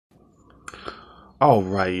All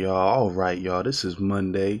right, y'all. All right, y'all. This is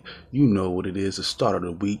Monday. You know what it is, the start of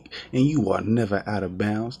the week, and you are never out of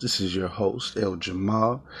bounds. This is your host, El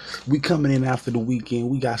Jamal. We coming in after the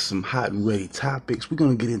weekend. We got some hot and ready topics. We're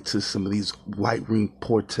going to get into some of these white ring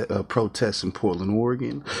protests in Portland,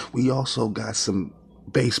 Oregon. We also got some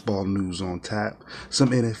baseball news on tap, some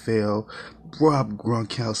NFL. Rob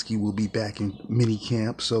Gronkowski will be back in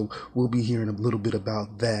minicamp, so we'll be hearing a little bit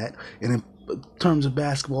about that. And in terms of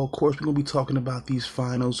basketball, of course, we're going to be talking about these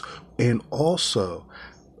finals. And also,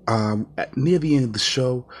 near the end of the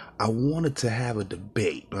show, I wanted to have a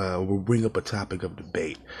debate. We'll bring up a topic of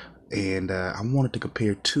debate. And I wanted to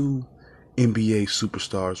compare two NBA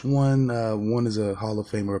superstars. One is a Hall of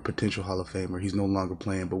Famer, a potential Hall of Famer. He's no longer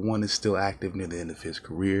playing, but one is still active near the end of his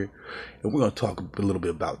career. And we're going to talk a little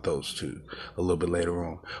bit about those two a little bit later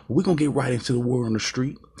on. But we're going to get right into the war on the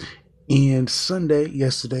street. And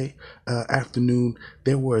yesterday afternoon,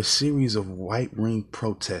 there were a series of white ring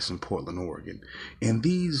protests in Portland, Oregon. And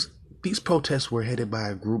these protests were headed by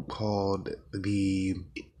a group called the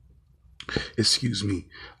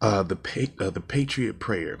Patriot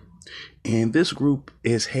Prayer. And this group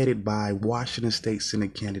is headed by Washington State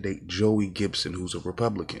Senate candidate Joey Gibson, who's a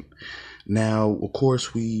Republican. Now, of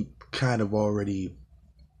course, we kind of already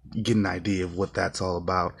get an idea of what that's all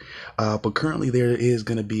about. But currently there is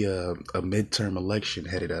going to be a midterm election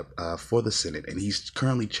headed up for the Senate, and he's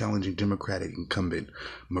currently challenging Democratic incumbent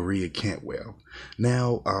Maria Cantwell.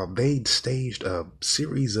 Now, they staged a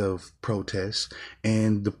series of protests,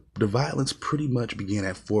 and the violence pretty much began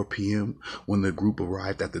at 4 p.m. when the group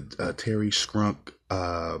arrived at the Terry Scrunk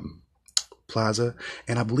Plaza,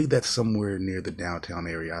 and I believe that's somewhere near the downtown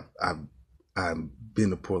area. I've been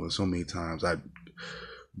to Portland so many times. I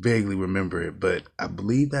vaguely remember it, but I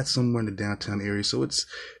believe that's somewhere in the downtown area. So and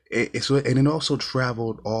it also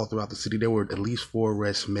traveled all throughout the city. There were at least 4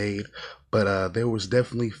 arrests made, but there was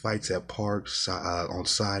definitely fights at parks, on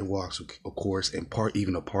sidewalks, of course, and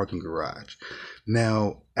even a parking garage.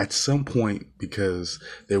 Now, at some point, because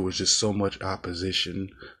there was just so much opposition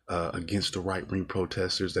against the right-wing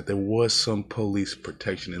protesters, that there was some police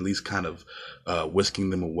protection, at least kind of whisking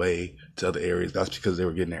them away to other areas. That's because they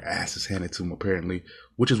were getting their asses handed to them, apparently,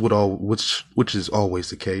 which is always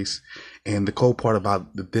the case. And the cool part about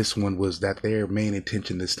this one was that their main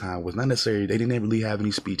intention this time was not necessarily, they didn't really have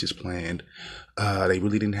any speeches planned. They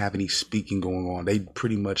really didn't have any speaking going on. They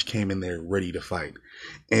pretty much came in there ready to fight.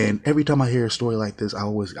 And every time I hear a story like this,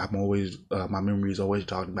 my memory is always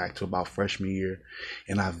talking back to about freshman year.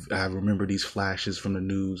 And I remember these flashes from the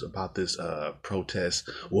news about this protest.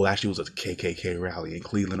 Well, actually it was a KKK rally in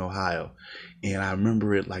Cleveland, Ohio. And I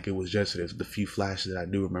remember it like it was yesterday. It's the few flashes that I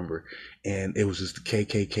do remember. And it was just the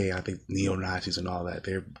KKK, I think neo-Nazis and all that.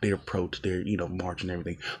 They're marching and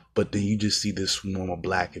everything. But then you just see this swarm of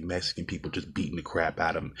black and Mexican people just beating the crap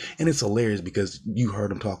out of them. And it's hilarious because you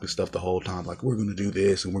heard them talking stuff the whole time, like, we're going to do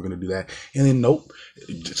this and we're going to do that. And then, nope,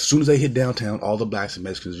 as soon as they hit downtown, all the blacks and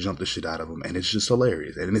Mexicans jump the shit out of them. And it's just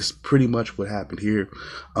hilarious. And it's pretty much what happened here.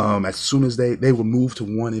 As soon as they would move to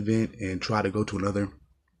one event and try to go to another,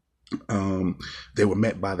 they were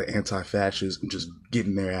met by the anti-fascists just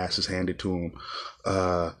getting their asses handed to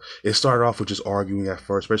them. It started off with just arguing at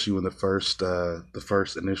first, especially when the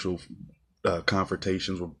first initial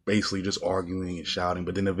confrontations were basically just arguing and shouting,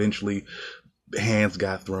 but then eventually hands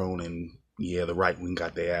got thrown and the right wing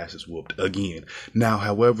got their asses whooped again. Now,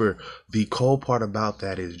 however, the cold part about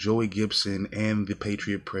that is Joey Gibson and the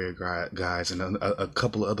Patriot Prayer guys and a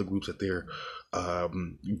couple of other groups that they're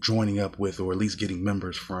joining up with, or at least getting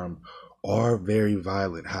members from, are very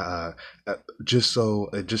violent. Just so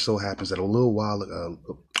happens that a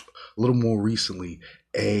little more recently,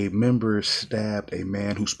 a member stabbed a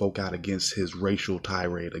man who spoke out against his racial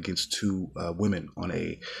tirade against 2 women on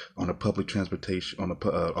a public transportation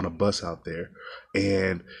on a bus out there.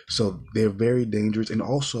 And so they're very dangerous. And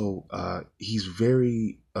also he's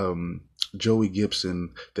very Joey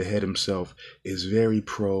Gibson, the head himself, is very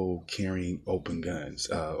pro carrying open guns,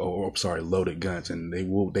 loaded guns, and they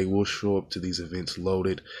will show up to these events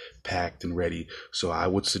loaded, packed, and ready. So I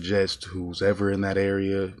would suggest who's ever in that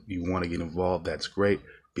area, you want to get involved, that's great.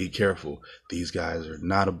 Be careful. These guys are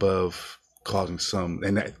not above causing some,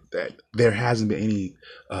 and that there hasn't been any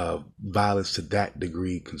violence to that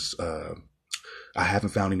degree. I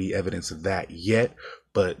haven't found any evidence of that yet,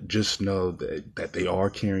 but just know that they are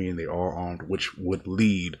carrying, they are armed, which would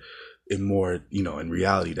lead in more, in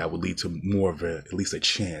reality, that would lead to more of at least a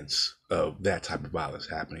chance of that type of violence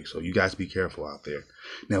happening. So you guys be careful out there.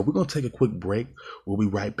 Now we're going to take a quick break. We'll be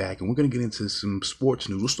right back, and we're going to get into some sports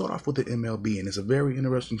news. We'll start off with the MLB, and it's a very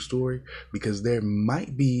interesting story because there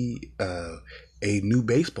might be a new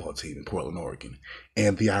baseball team in Portland, Oregon.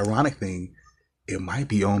 And the ironic thing, it might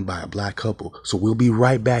be owned by a black couple. So we'll be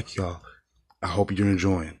right back, y'all. I hope you're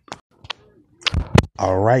enjoying.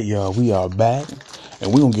 All right, y'all, we are back,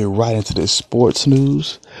 and we're going to get right into this sports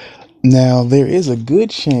news. Now, there is a good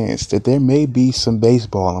chance that there may be some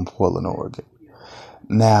baseball in Portland, Oregon.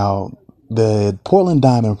 Now, the Portland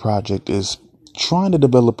Diamond Project is trying to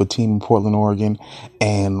develop a team in Portland, Oregon,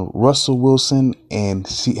 and Russell Wilson and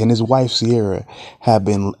his wife Sierra have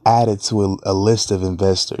been added to a list of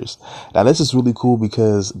investors. Now, this is really cool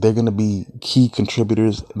because they're going to be key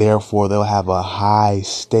contributors. Therefore, they'll have a high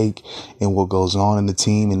stake in what goes on in the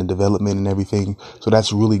team and the development and everything. So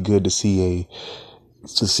that's really good to see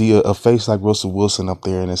a face like Russell Wilson up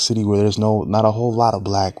there in a city where there's not a whole lot of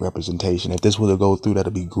black representation. If this were to go through,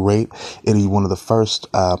 that'd be great. It'd be one of the first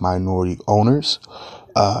majority owners,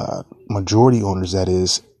 that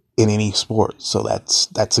is, in any sport. So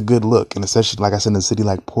that's a good look. And especially, like I said, in a city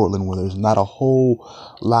like Portland where there's not a whole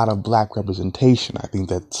lot of black representation, I think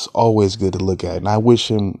that's always good to look at. And I wish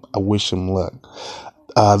him luck.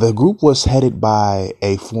 The group was headed by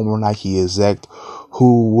a former Nike exec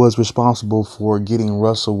who was responsible for getting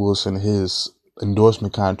Russell Wilson his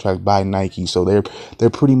endorsement contract by Nike. So they're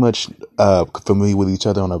pretty much familiar with each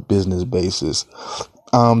other on a business basis.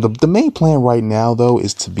 The main plan right now, though,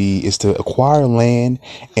 is to acquire land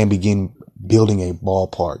and begin building a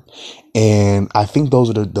ballpark. And I think those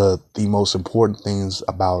are the most important things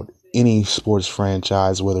about any sports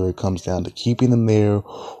franchise, whether it comes down to keeping them there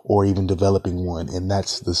or even developing one, and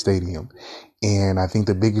that's the stadium. And I think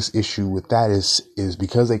the biggest issue with that is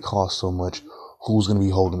because they cost so much, who's going to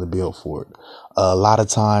be holding the bill for it? A lot of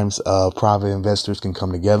times, private investors can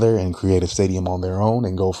come together and create a stadium on their own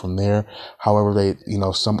and go from there. However,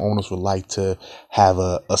 some owners would like to have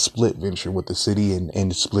a split venture with the city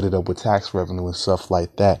and split it up with tax revenue and stuff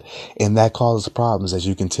like that. And that causes problems. As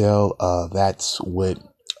you can tell, that's what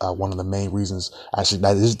one of the main reasons, actually,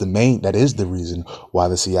 that is the reason why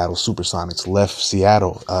the Seattle Supersonics left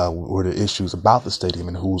Seattle, were the issues about the stadium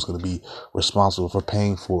and who's going to be responsible for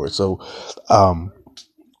paying for it. So,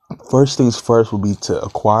 first things first would be to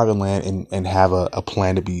acquire the land and have a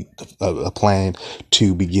plan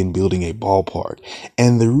to begin building a ballpark.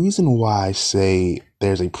 And the reason why I say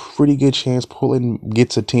there's a pretty good chance Portland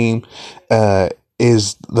gets a team,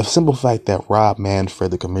 is the simple fact that Rob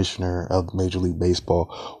Manfred, the commissioner of Major League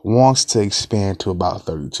Baseball, wants to expand to about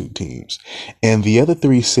 32 teams. And the other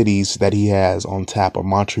three cities that he has on tap are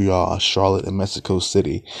Montreal, Charlotte, and Mexico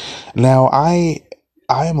City. Now, I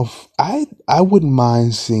wouldn't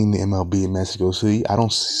mind seeing the MLB in Mexico City. I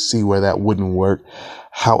don't see where that wouldn't work.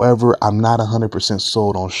 However, I'm not 100%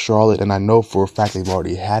 sold on Charlotte, and I know for a fact they've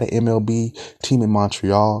already had an MLB team in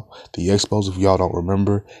Montreal. The Expos, if y'all don't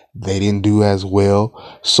remember, they didn't do as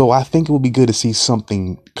well. So I think it would be good to see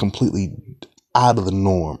something completely out of the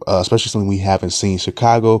norm, especially something we haven't seen.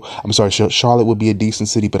 Charlotte would be a decent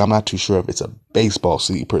city, but I'm not too sure if it's a baseball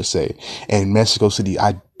city per se. And Mexico City,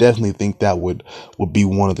 I definitely think that would be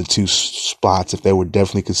one of the two spots if they were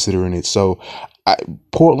definitely considering it. So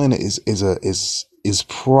Portland is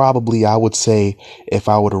probably, I would say, if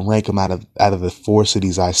I were to rank them out of the four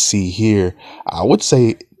cities I see here, I would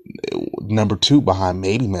say number 2 behind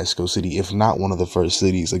maybe Mexico City, if not one of the first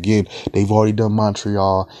cities. Again, they've already done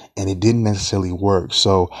Montreal and it didn't necessarily work.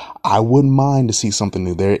 So I wouldn't mind to see something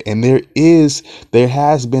new there. And there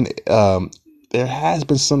has been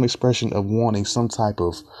some expression of wanting some type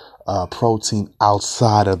of pro team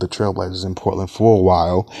outside of the Trailblazers in Portland for a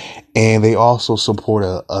while. And they also support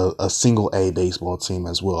a single A baseball team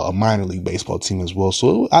as well, a minor league baseball team as well.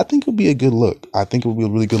 So I think it would be a good look. I think it would be a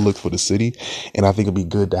really good look for the city. And I think it'd be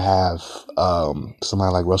good to have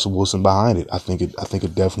somebody like Russell Wilson behind it. I think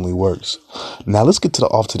it definitely works. Now let's get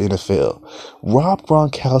off to the NFL. Rob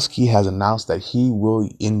Gronkowski has announced that he will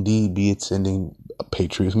indeed be attending a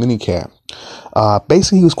Patriots minicamp.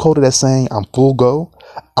 Basically, he was quoted as saying, "I'm full go.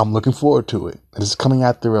 I'm looking forward to it." And it's coming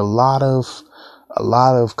after a lot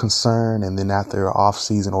of concern, and then after an off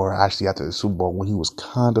season, or actually after the Super Bowl, when he was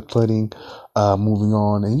contemplating moving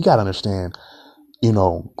on. And you gotta understand,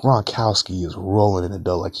 Gronkowski is rolling in the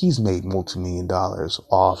dough. Like, he's made multi-million dollars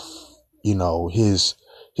off, his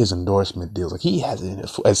endorsement deals. Like, he hasn't,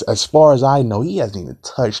 as far as I know, he hasn't even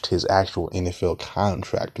touched his actual NFL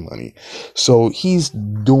contract money. So he's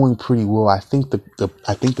doing pretty well. I think the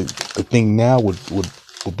thing now would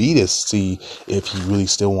would be to see if he really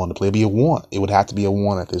still wanted to play. It'd be a want. It would have to be a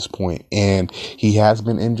want at this point. And he has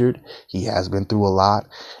been injured. He has been through a lot.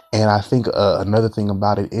 And I think another thing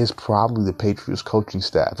about it is probably the Patriots coaching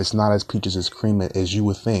staff. It's not as peaches as cream as you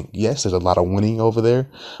would think. Yes, there's a lot of winning over there,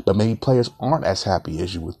 but maybe players aren't as happy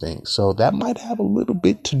as you would think. So that might have a little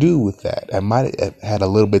bit to do with that. That might have had a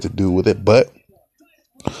little bit to do with it. But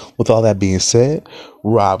with all that being said,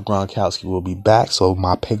 Rob Gronkowski will be back. So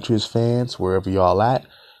my Patriots fans, wherever y'all at,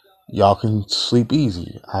 y'all can sleep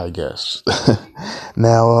easy, I guess.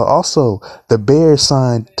 Now, also, the Bears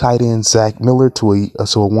signed tight end Zach Miller to a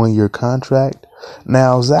 1-year contract.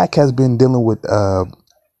 Now, Zach has been dealing with a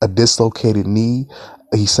dislocated knee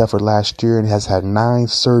he suffered last year and has had 9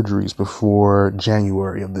 surgeries before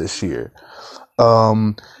January of this year.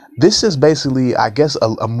 This is basically, I guess,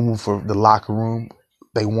 a move for the locker room.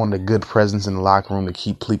 They wanted a good presence in the locker room to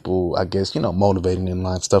keep people, I guess, motivating in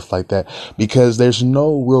line, stuff like that. Because there's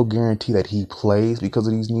no real guarantee that he plays because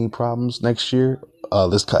of these knee problems next year.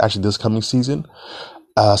 This coming season.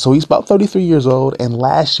 So he's about 33 years old. And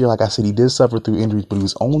last year, like I said, he did suffer through injuries, but he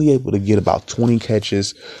was only able to get about 20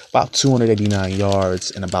 catches, about 289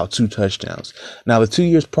 yards, and about 2 touchdowns. Now, the 2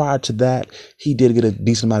 years prior to that, he did get a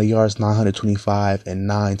decent amount of yards, 925 and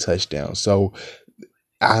 9 touchdowns. So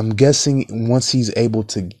I'm guessing once he's able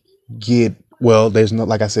to get, there's no,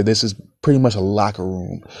 like I said, this is pretty much a locker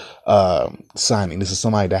room signing. This is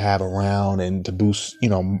somebody to have around and to boost,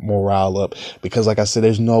 morale up, because like I said,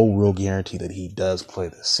 there's no real guarantee that he does play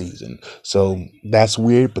this season. So that's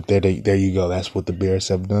weird, but there you go. That's what the Bears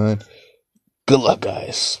have done. Good luck,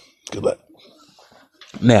 guys. Good luck.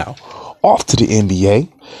 Now, off to the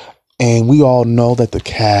NBA. And we all know that the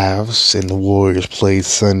Cavs and the Warriors played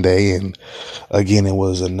Sunday. And again, it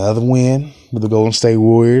was another win with the Golden State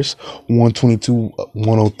Warriors,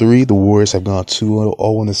 122-103. The Warriors have gone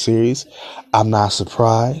 2-0 in the series. I'm not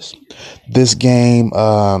surprised. This game,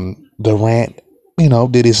 Durant,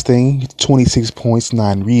 did his thing, 26 points,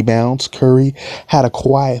 9 rebounds. Curry had a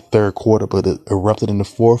quiet third quarter, but it erupted in the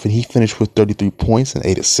fourth, and he finished with 33 points and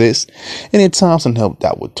 8 assists. And then Thompson helped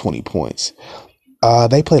out with 20 points.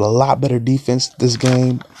 They played a lot better defense this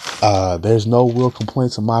game. There's no real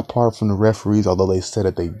complaints on my part from the referees, although they said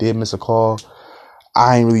that they did miss a call.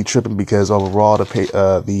 I ain't really tripping because overall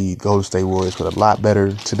the Golden State Warriors played a lot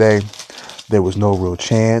better today. There was no real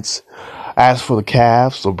chance. As for the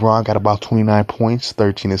Cavs, LeBron got about 29 points,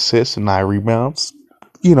 13 assists, and 9 rebounds.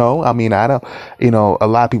 A lot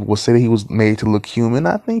of people will say that he was made to look human.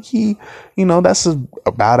 I think he, that's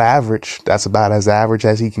about average. That's about as average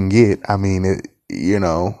as he can get.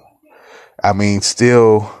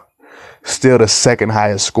 Still the second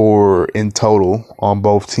highest scorer in total on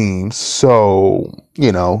both teams. So,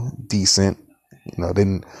 decent.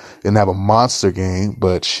 Didn't have a monster game,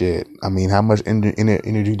 but shit. How much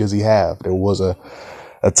energy does he have? There was a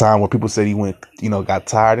time where people said he went, got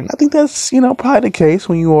tired. And I think that's, probably the case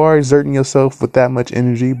when you are exerting yourself with that much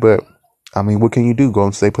energy. But, what can you do?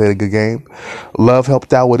 Golden State played a good game. Love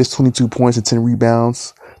helped out with his 22 points and 10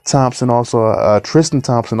 rebounds. Tristan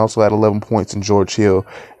Thompson also had 11 points, and George Hill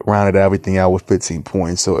rounded everything out with 15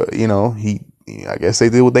 points. So, I guess they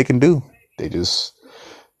did what they can do. They just,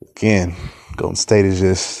 again, Golden State is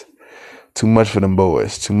just too much for them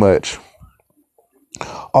boys. Too much.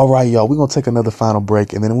 All right, y'all, we're going to take another final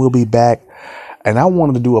break, and then we'll be back. And I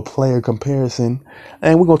wanted to do a player comparison,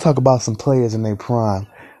 and we're going to talk about some players in their prime.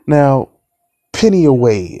 Now, Penny or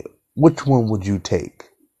Wade, which one would you take?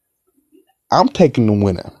 I'm taking the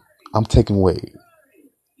winner. I'm taking Wade.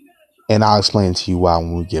 And I'll explain to you why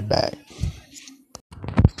when we get back.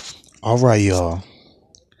 All right, y'all.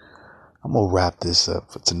 I'm going to wrap this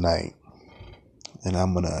up for tonight. And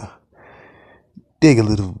I'm going to dig a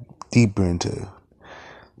little deeper into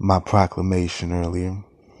my proclamation earlier.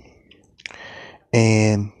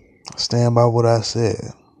 And stand by what I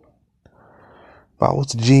said. If I was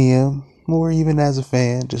the GM, or even as a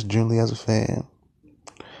fan, just generally as a fan,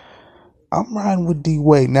 I'm riding with D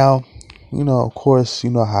Wade. Now, of course, you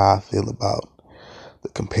know how I feel about the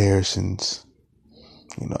comparisons,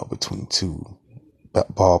 between two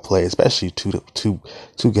ball players, especially two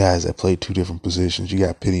guys that play 2 different positions. You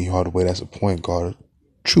got Penny Hardaway, that's a point guard,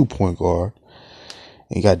 true point guard,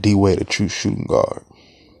 and you got D Wade, a true shooting guard.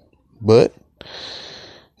 But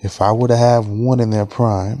if I were to have one in their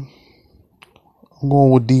prime, I'm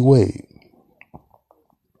going with D Wade.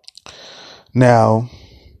 Now,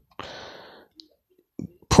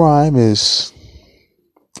 prime is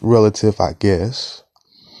relative, I guess.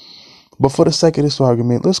 But for the sake of this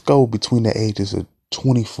argument, let's go between the ages of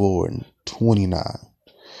 24 and 29.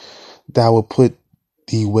 That would put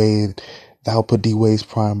D Wade That would put D Wade's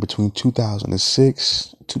prime between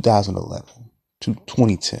 2006, 2011, to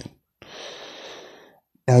 2010.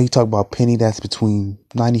 Now you talk about Penny, that's between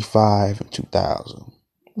 95 and 2000.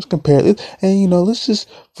 Let's compare it. And, let's just,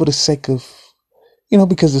 for the sake of,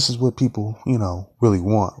 because this is what people, really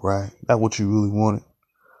want, right? That's what you really wanted.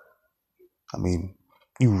 I mean,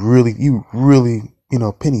 you really,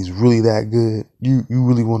 Penny's really that good. You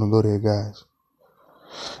really want to go there, guys.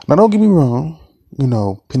 Now, don't get me wrong.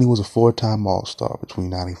 Penny was a 4-time All-Star between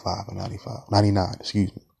 99,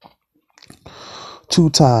 excuse me.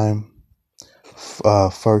 2-time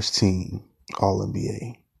first team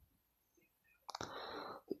All-NBA.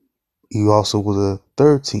 He also was a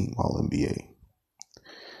 3rd team All-NBA.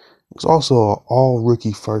 He was also an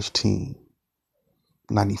all-rookie first team,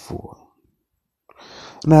 94.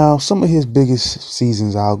 Now, some of his biggest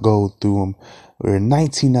seasons, I'll go through them, were in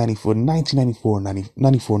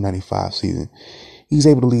 1994-95 season. He's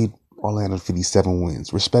able to lead Orlando to 57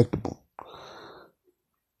 wins, respectable.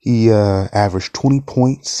 He averaged 20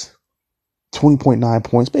 points, 20.9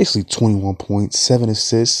 points, basically 21 points, 7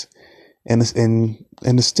 assists, and a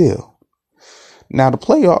steal. Now, the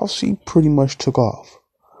playoffs, he pretty much took off.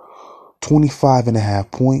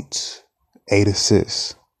 25.5 points, 8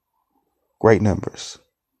 assists. Great numbers.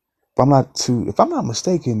 If I'm not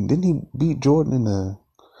mistaken, didn't he beat Jordan in the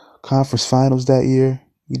conference finals that year?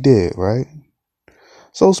 He did, right?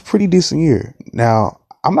 So it's a pretty decent year. Now,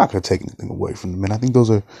 I'm not going to take anything away from the man. I think those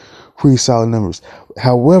are pretty solid numbers.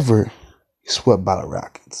 However, he swept by the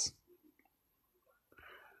Rockets.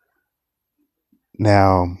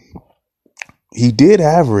 Now, he did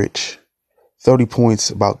average 30 points,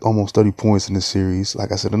 about almost 30 points in the series.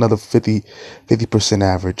 Like I said, another 50%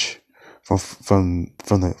 average from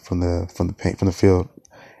the field,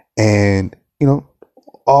 and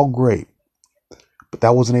all great, but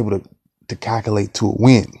that wasn't able to calculate to a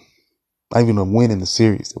win. Not even a win in the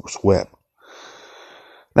series. They were swept.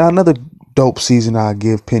 Now, another dope season I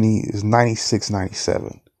give Penny is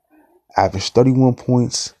 96-97. Averaged 31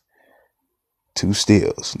 points, 2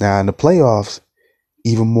 steals. Now, in the playoffs,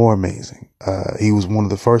 even more amazing. He was one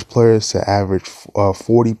of the first players to average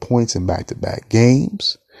 40 points in back-to-back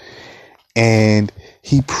games. And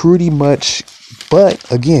he pretty much, but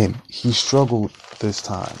again, he struggled this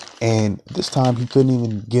time. And this time he couldn't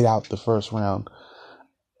even get out the first round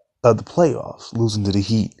of the playoffs, losing to the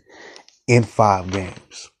Heat in 5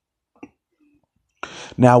 games.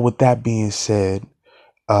 Now, with that being said,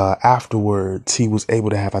 afterwards, he was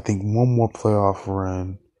able to have, I think, one more playoff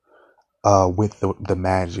run with the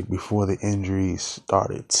Magic before the injuries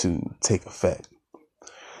started to take effect.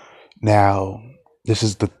 Now, this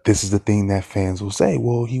is the thing that fans will say,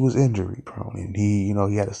 well, he was injury prone and he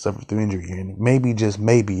had to suffer through injury, and maybe, just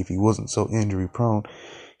maybe, if he wasn't so injury prone,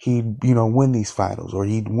 he'd win these finals, or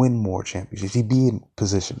he'd win more championships, he'd be in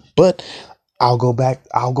position. But I'll go back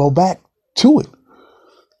to it.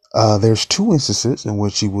 There's 2 instances in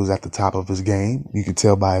which he was at the top of his game. You can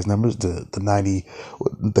tell by his numbers. The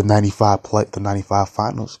 95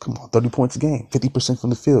 finals. Come on, 30 points a game, 50%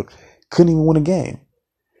 from the field. Couldn't even win a game.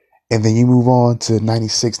 And then you move on to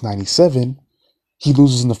 96-97. He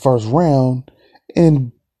loses in the first round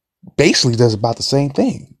and basically does about the same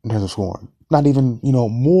thing in terms of scoring. Not even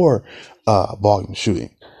more volume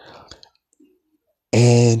shooting.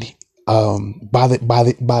 And by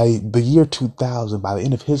the year 2000, by the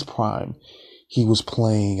end of his prime, he was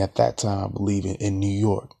playing at that time, I believe, in New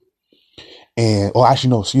York, in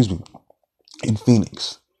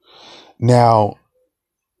Phoenix. Now,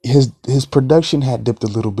 his production had dipped a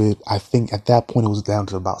little bit. I think at that point it was down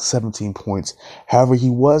to about 17 points. However, he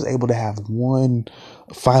was able to have one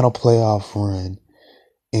final playoff run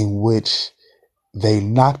in which they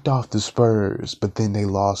knocked off the Spurs, but then they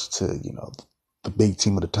lost to the big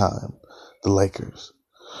team of the time, the Lakers.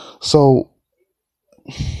 So,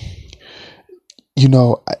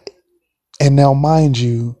 and now, mind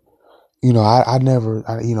you,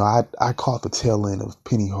 I caught the tail end of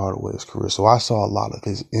Penny Hardaway's career, so I saw a lot of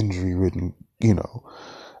his injury-ridden,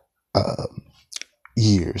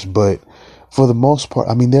 years. But for the most part,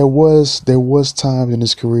 I mean, there was times in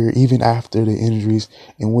his career, even after the injuries,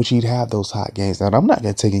 in which he'd have those hot games. Now, I'm not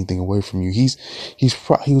gonna take anything away from you. He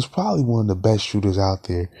was probably one of the best shooters out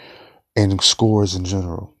there, and scorers in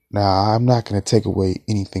general. Now, I'm not gonna take away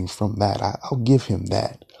anything from that. I'll give him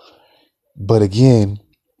that. But again,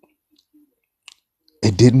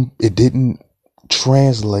 it didn't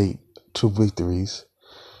translate to victories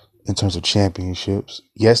in terms of championships.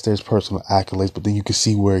 Yes, there's personal accolades, but then you can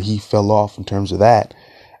see where he fell off in terms of that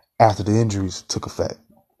after the injuries took effect.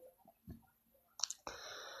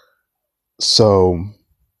 So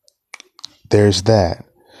there's that.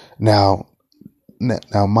 Now,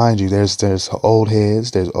 Now, mind you, there's old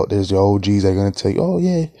heads, there's the OGs that are gonna tell you, oh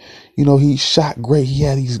yeah, he shot great. He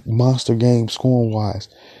had these monster games scoring wise,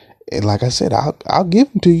 and like I said, I'll give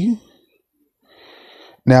him to you.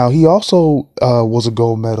 Now he also was a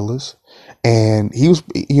gold medalist, and he was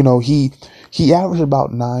he averaged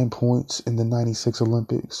about 9 points in the '96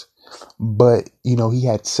 Olympics, but he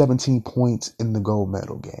had 17 points in the gold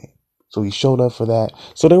medal game. So he showed up for that.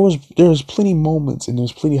 So there was plenty moments and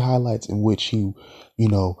there's plenty highlights in which he,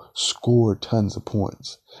 scored tons of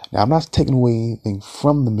points. Now I'm not taking away anything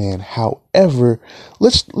from the man. However,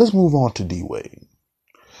 let's move on to D Wade.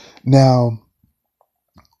 Now,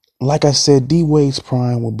 like I said, D Wade's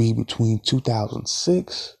prime will be between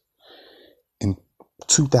 2006 and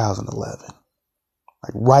 2011.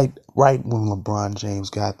 Like right when LeBron James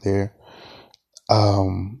got there.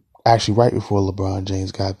 Actually, right before LeBron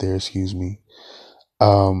James got there, excuse me.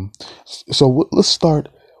 So let's start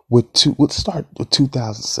with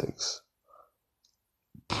 2006.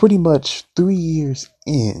 Pretty much 3 years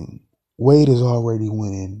in, Wade is already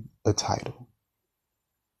winning a title.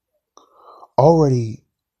 Already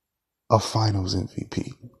a Finals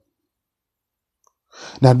MVP.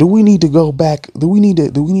 Now, do we need to go back? Do we need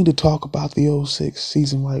to talk about the 06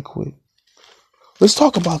 season right quick? Let's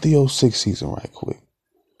talk about the 06 season right quick.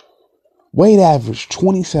 Wade averaged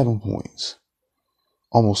 27 points,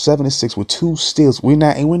 almost 7 to 6 with 2 steals. We're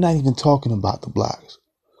not even talking about the blocks.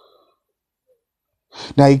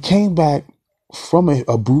 Now he came back from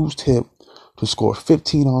a bruised hip to score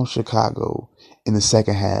 15 on Chicago in the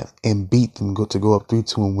second half and beat them to go up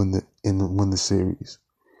 3-2 and win the series.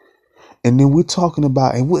 And then we're talking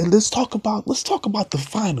about let's talk about the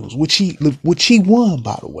finals, which he won,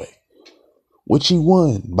 by the way.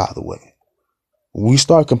 When we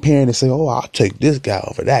start comparing and say, oh, I'll take this guy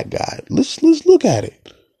over that guy. Let's look at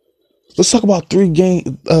it. Let's talk about three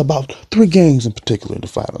games in particular in the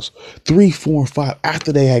finals. 3, 4, and 5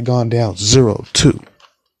 after they had gone down 0-2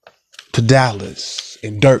 to Dallas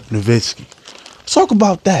and Dirk Nowitzki. Let's talk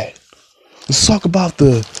about that. Let's talk about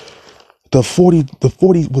the 40,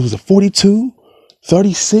 what was it, 42,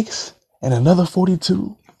 36, and another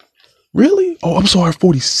 42. Really? Oh, I'm sorry,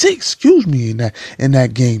 46. Excuse me, in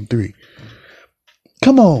that game 3.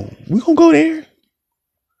 Come on, we gonna go there.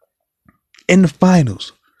 In the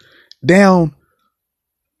finals, down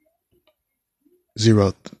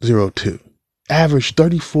 0-2, average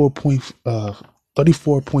 34.7 points,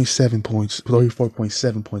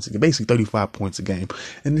 34.7 points a game, basically 35 points a game,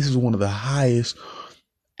 and this is one of the highest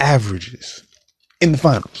averages in the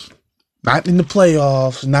finals. Not in the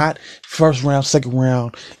playoffs, not first round, second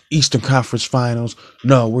round, Eastern Conference Finals.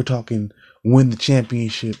 No, we're talking when the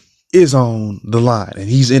championship is on the line and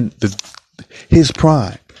he's in his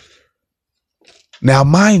prime. Now,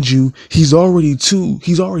 mind you, he's already two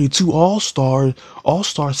all-star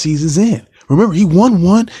seasons in. Remember, he won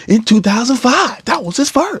one in 2005. That was his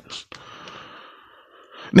first.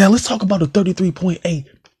 Now, let's talk about the 33.8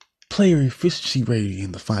 player efficiency rating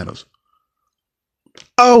in the finals.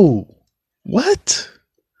 Oh, what?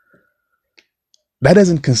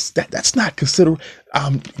 That's not considered.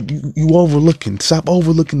 You overlooking. Stop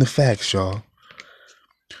overlooking the facts, y'all.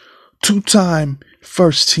 2-time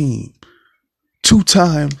first team,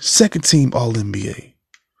 2-time second team All-NBA.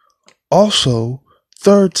 Also,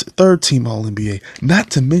 third team All-NBA.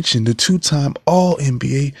 Not to mention the 2-time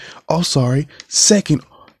All-NBA. Second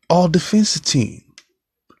All-Defensive team.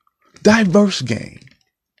 Diverse game.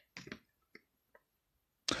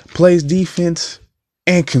 Plays defense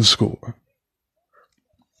and can score.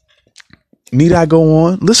 Need I go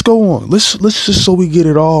on? Let's go on. Let's just so we get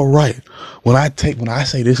it all right. When I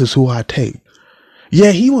say this is who I take.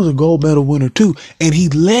 Yeah, he was a gold medal winner too, and he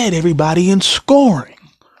led everybody in scoring.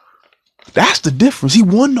 That's the difference. He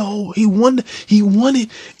won it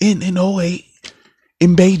in 08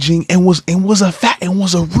 in Beijing and was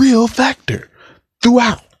a real factor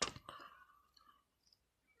throughout.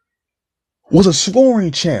 Was a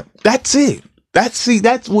scoring champ. That's it.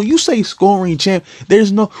 That's when you say scoring champ,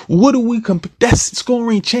 there's no, what do we compare? That's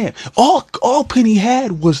scoring champ. All Penny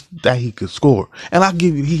had was that he could score. And I'll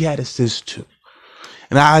give you, he had assists too.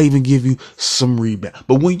 And I'll even give you some rebound.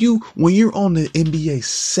 But when you're on the NBA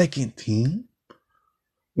second team,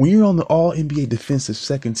 when you're on the all NBA defensive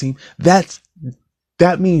second team, that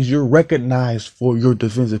means you're recognized for your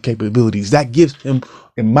defensive capabilities. That gives him,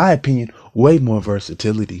 in my opinion, way more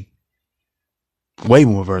versatility.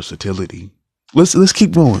 Let's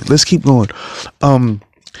keep going.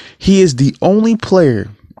 He is the only player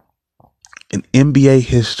in NBA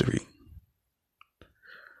history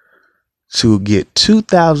to get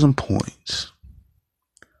 2,000 points,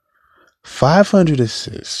 500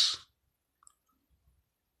 assists,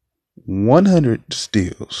 100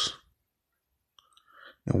 steals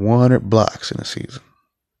and 100 blocks in a season.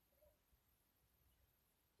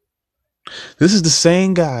 This is the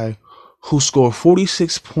same guy who scored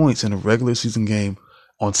 46 points in a regular season game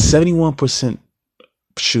on 71%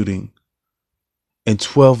 shooting and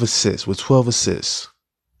 12 assists, with 12 assists.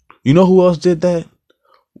 You know who else did that?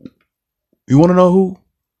 You want to know who?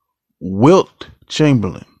 Wilt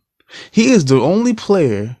Chamberlain. He is the only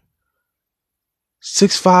player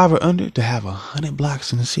 6'5" or under to have 100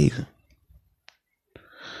 blocks in a season.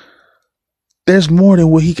 There's more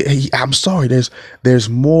than what I'm sorry. There's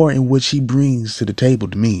more in which he brings to the table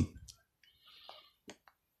to me.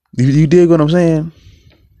 You dig what I'm saying?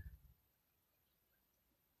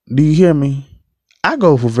 Do you hear me? I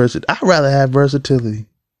go for versatility. I'd rather have versatility.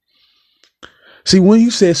 See, when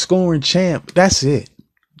you said scoring champ, that's it.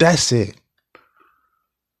 That's it.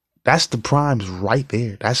 That's the primes right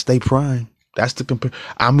there. That's their prime. That's the compare.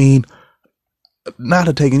 I mean, not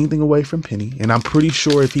to take anything away from Penny, and I'm pretty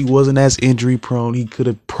sure if he wasn't as injury prone, he could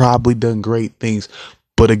have probably done great things.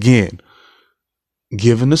 But again,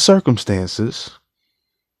 given the circumstances,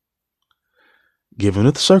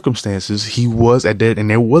 he was at that, and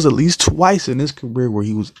there was at least twice in his career where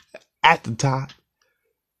he was at the top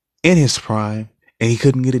in his prime, and he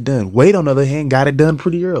couldn't get it done. Wade, on the other hand, got it done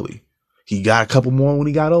pretty early. He got a couple more when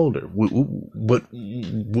he got older, but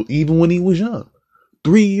even when he was young,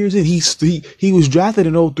 3 years in, he was drafted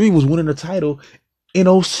in 2003, was winning the title in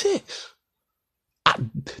 2006.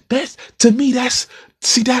 That's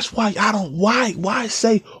why I don't why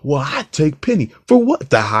say, well, I take Penny for what?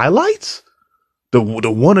 The highlights, the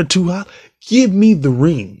one or two highlights. Give me the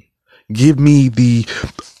ring. Give me the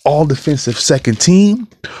all defensive second team.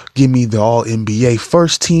 Give me the all NBA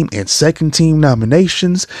first team and second team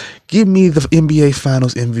nominations. Give me the NBA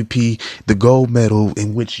Finals MVP, the gold medal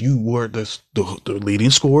in which you were the leading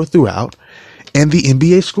scorer throughout, and the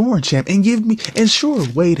NBA scoring champ. And and sure,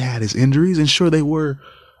 Wade had his injuries, and sure they were,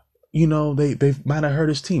 they might have hurt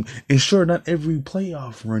his team. And sure, not every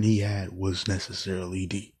playoff run he had was necessarily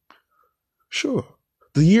deep. Sure.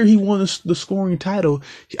 The year he won the scoring title,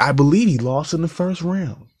 I believe he lost in the first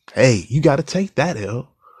round. Hey, you got to take that L.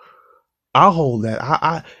 I'll hold that.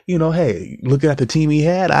 Hey, looking at the team he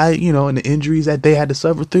had, and the injuries that they had to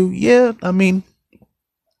suffer through. Yeah, I mean,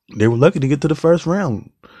 they were lucky to get to the first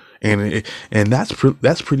round, and that's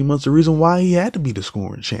pretty much the reason why he had to be the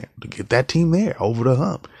scoring champ, to get that team there over the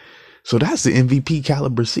hump. So that's the MVP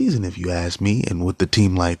caliber season, if you ask me, and with the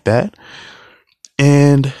team like that.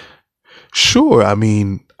 And sure, I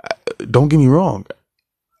mean, don't get me wrong.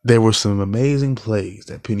 There were some amazing plays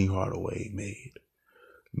that Penny Hardaway made.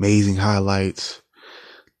 Amazing highlights.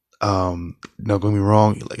 Don't get me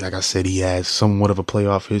wrong. Like I said, he has somewhat of a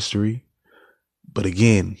playoff history. But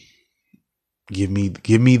again, give me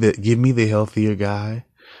the healthier guy.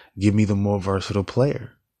 Give me the more versatile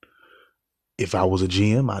player. If I was a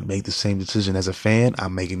GM, I'd make the same decision. As a fan,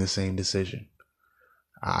 I'm making the same decision.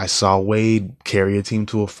 I saw Wade carry a team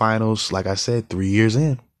to a finals, like I said, 3 years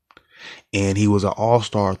in. And he was an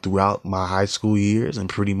all-star throughout my high school years and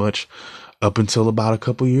pretty much up until about a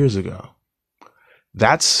couple years ago.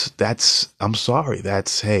 I'm sorry. Hey,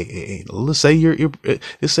 let's say let's say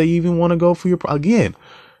you even want to go for again.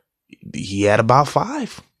 He had about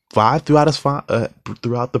five throughout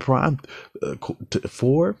throughout the prime,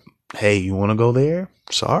 4. Hey, you want to go there?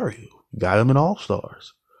 Sorry. Got him in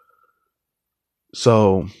all-stars.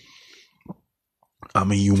 So, I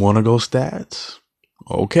mean, you want to go stats?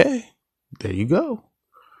 Okay, there you go.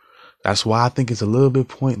 That's why I think it's a little bit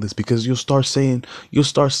pointless, because you'll start saying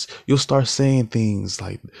things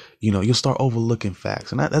like, you'll start overlooking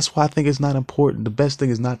facts. And that's why I think it's not important. The best thing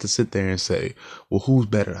is not to sit there and say, well, who's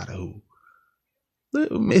better out of who?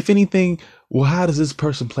 If anything, well, how does this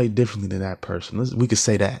person play differently than that person? We could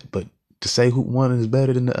say that, but to say who one is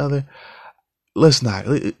better than the other, let's not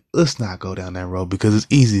go down that road, because it's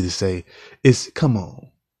easy to say. Come on.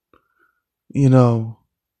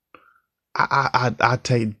 I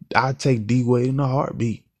take D Wade in a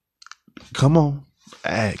heartbeat. Come on.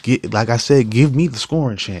 Like I said, give me the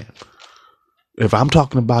scoring champ. If I'm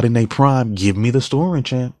talking about in a prime, give me the scoring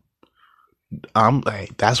champ.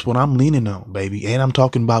 That's what I'm leaning on, baby. And I'm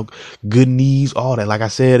talking about good knees, all that. Like I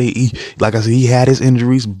said, he had his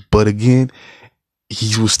injuries, but again,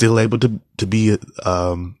 he was still able to be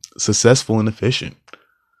successful and efficient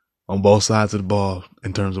on both sides of the ball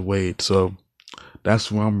in terms of Wade. So that's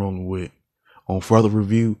what I'm rolling with. On further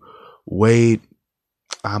review, Wade,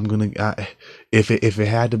 if it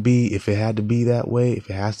has to be that way,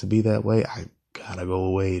 I gotta go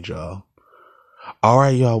with Wade, y'all. All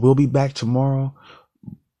right, y'all. We'll be back tomorrow.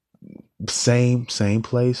 Same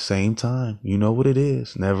place, same time. You know what it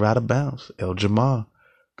is. Never out of bounds. El Jamal.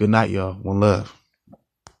 Good night, y'all. One love.